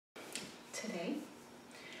Today,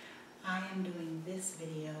 I am doing this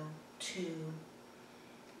video to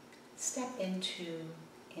step into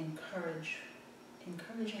encouraging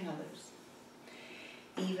others.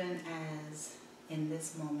 Even as in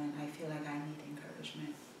this moment, I feel like I need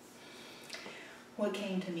encouragement. What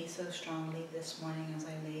came to me so strongly this morning as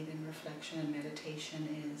I laid in reflection and meditation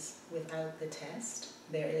is, without the test,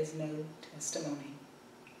 there is no testimony.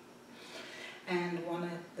 And one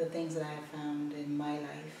of the things that I have found in my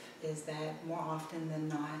life is that more often than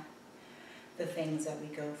not, the things that we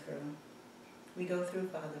go through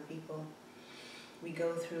for other people. We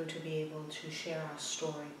go through to be able to share our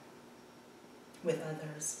story with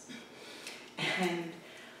others. And,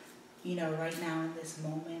 you know, right now in this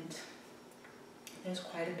moment, there's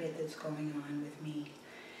quite a bit that's going on with me.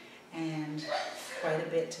 And quite a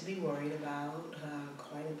bit to be worried about,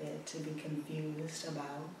 quite a bit to be confused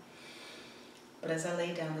about. But as I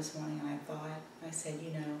laid down this morning and I said,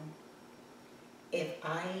 you know, if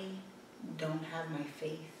I don't have my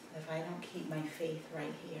faith, if I don't keep my faith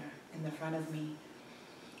right here in the front of me,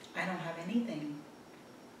 I don't have anything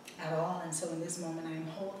at all. And so in this moment, I'm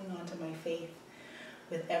holding on to my faith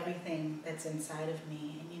with everything that's inside of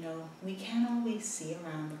me. And you know, we can't always see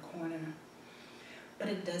around the corner, but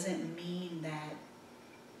it doesn't mean that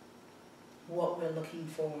what we're looking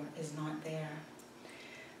for is not there.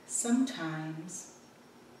 Sometimes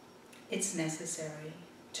it's necessary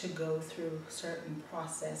to go through certain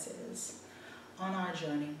processes on our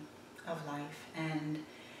journey of life, and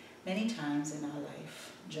many times in our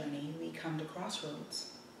life journey we come to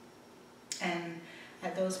crossroads, and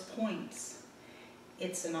at those points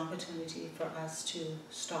it's an opportunity for us to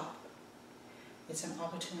stop. It's an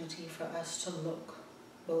opportunity for us to look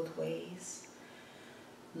both ways,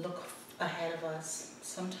 look ahead of us.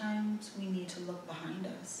 Sometimes we need to look behind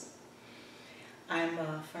us. I'm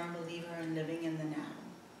a firm believer in living in the now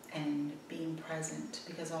and being present,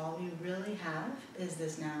 because all we really have is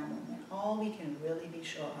this now moment. All we can really be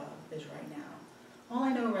sure of is right now. All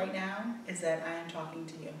I know right now is that I am talking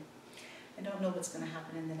to you. I don't know what's going to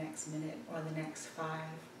happen in the next minute or the next 5.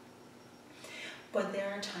 But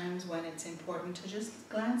there are times when it's important to just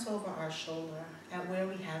glance over our shoulder at where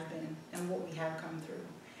we have been and what we have come through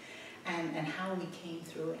and how we came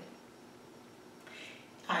through it.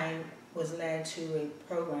 I was led to a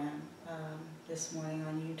program this morning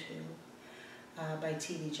on YouTube by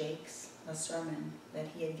T.D. Jakes, a sermon that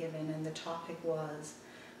he had given, and the topic was,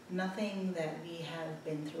 nothing that we have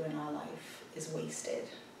been through in our life is wasted,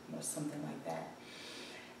 or something like that.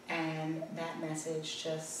 And that message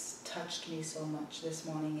just touched me so much this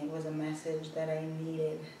morning. It was a message that I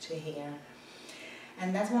needed to hear.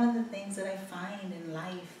 And that's one of the things that I find in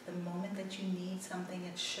life. The moment that you need something,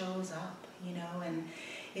 it shows up, you know. And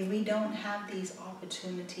if we don't have these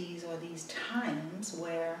opportunities or these times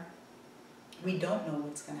where we don't know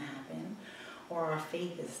what's going to happen, or our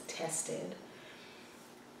faith is tested,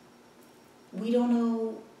 we don't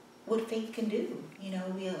know what faith can do. You know,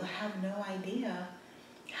 we'll have no idea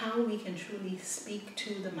how we can truly speak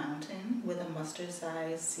to the mountain with a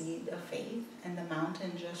mustard-sized seed of faith, and the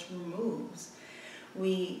mountain just removes.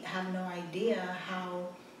 We have no idea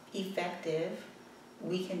how effective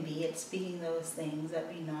we can be at speaking those things that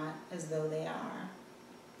be not as though they are.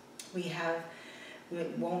 We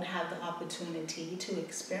won't have the opportunity to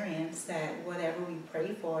experience that whatever we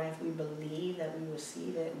pray for, if we believe that we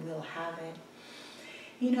receive it, we'll have it.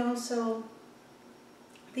 You know, so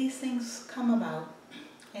these things come about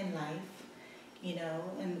in life, you know,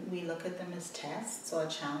 and we look at them as tests or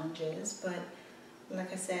challenges, but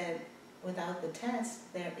like I said, without the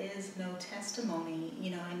test, there is no testimony,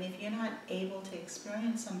 you know. And if you're not able to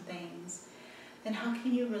experience some things, then how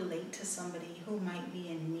can you relate to somebody who might be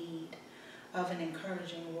in need of an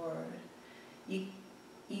encouraging word?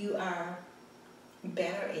 You are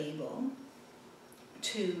better able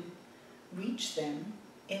to reach them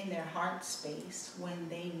in their heart space when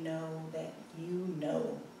they know that you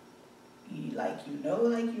know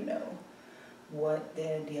what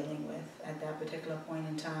they're dealing with at that particular point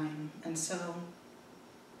in time. And so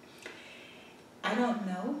I don't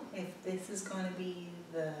know if this is going to be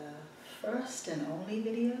the first and only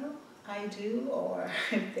video I do, or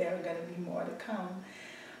if there are going to be more to come.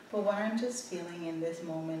 But what I'm just feeling in this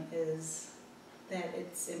moment is that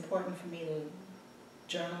it's important for me to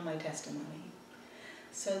journal my testimony.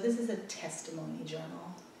 So this is a testimony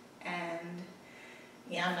journal, and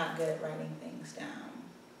yeah, I'm not good at writing things down.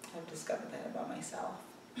 I've discovered that about myself.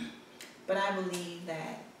 But I believe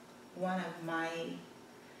that one of my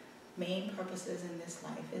main purposes in this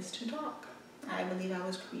life is to talk. I believe I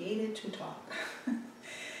was created to talk.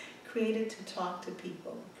 Created to talk to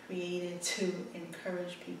people. created to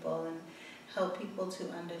encourage people and help people to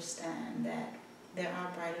understand that there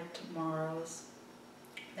are brighter tomorrows,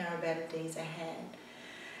 there are better days ahead,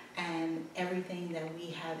 and everything that we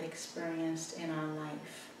have experienced in our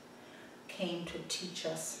life came to teach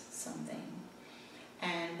us something.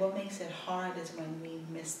 And what makes it hard is when we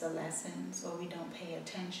miss the lessons or we don't pay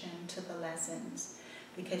attention to the lessons,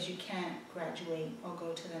 because you can't graduate or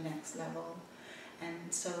go to the next level. And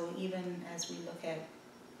so even as we look at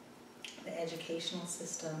the educational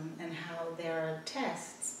system and how there are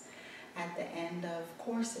tests at the end of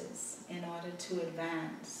courses in order to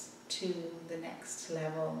advance to the next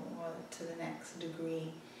level or to the next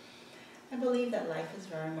degree, I believe that life is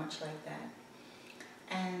very much like that.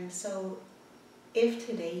 And so if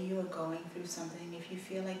today you are going through something, if you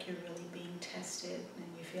feel like you're really being tested and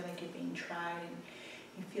you feel like you're being tried and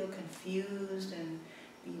you feel confused and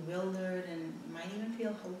bewildered and you might even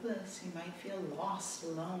feel hopeless, you might feel lost,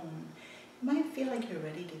 alone, you might feel like you're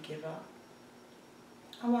ready to give up,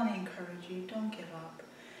 I want to encourage you, don't give up.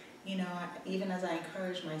 You know, even as I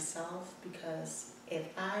encourage myself, because if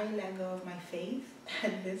I let go of my faith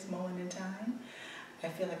at this moment in time, I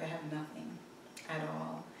feel like I have nothing at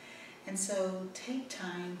all. And so take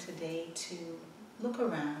time today to look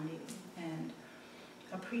around you and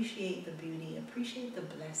appreciate the beauty, appreciate the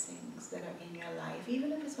blessings that are in your life,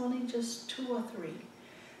 even if it's only just 2 or 3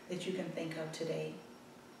 that you can think of today.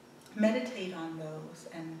 Meditate on those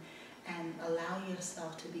and allow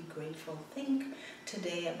yourself to be grateful. Think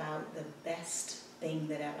today about the best thing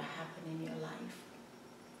that ever happened in your life.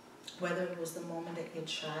 Whether it was the moment that your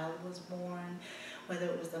child was born, whether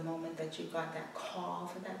it was the moment that you got that call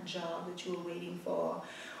for that job that you were waiting for,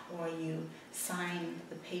 or you signed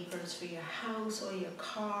the papers for your house or your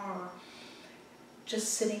car,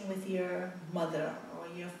 just sitting with your mother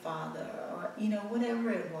or your father, or whatever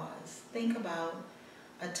it was. Think about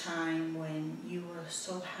a time when you were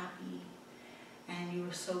so happy and you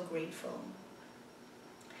were so grateful.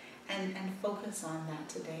 And focus on that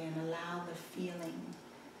today and allow the feeling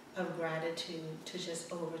of gratitude to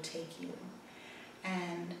just overtake you.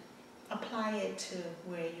 And apply it to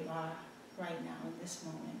where you are right now in this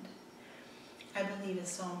moment. I believe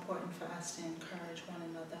it's so important for us to encourage one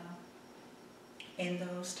another in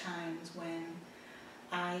those times when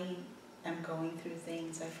I am going through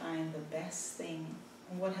things. I find the best thing,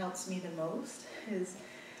 and what helps me the most, is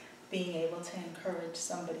being able to encourage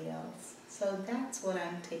somebody else. So that's what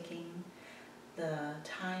I'm taking the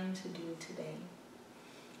time to do today,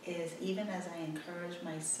 is even as I encourage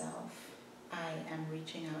myself, I am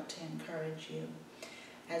reaching out to encourage you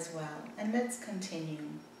as well. And let's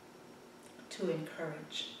continue to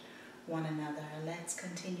encourage one another. Let's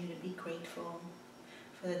continue to be grateful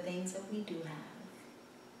for the things that we do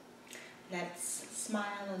have. Let's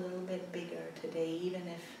smile a little bit bigger today, even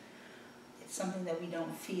if it's something that we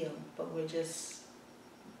don't feel, but we're just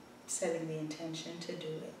setting the intention to do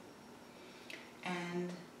it. And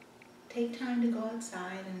take time to go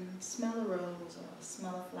outside and smell a rose or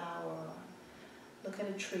smell a flower, or look at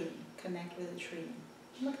a tree, connect with a tree,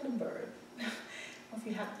 look at a bird. If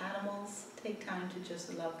you have animals, take time to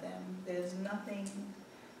just love them. There's nothing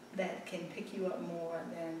that can pick you up more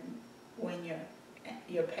than when your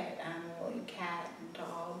pet animal, your cat,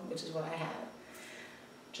 dog, which is what I have,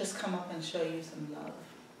 just come up and show you some love.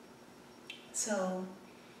 So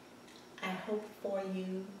I hope for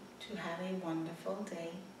you to have a wonderful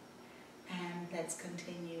day, and let's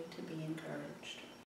continue to be encouraged.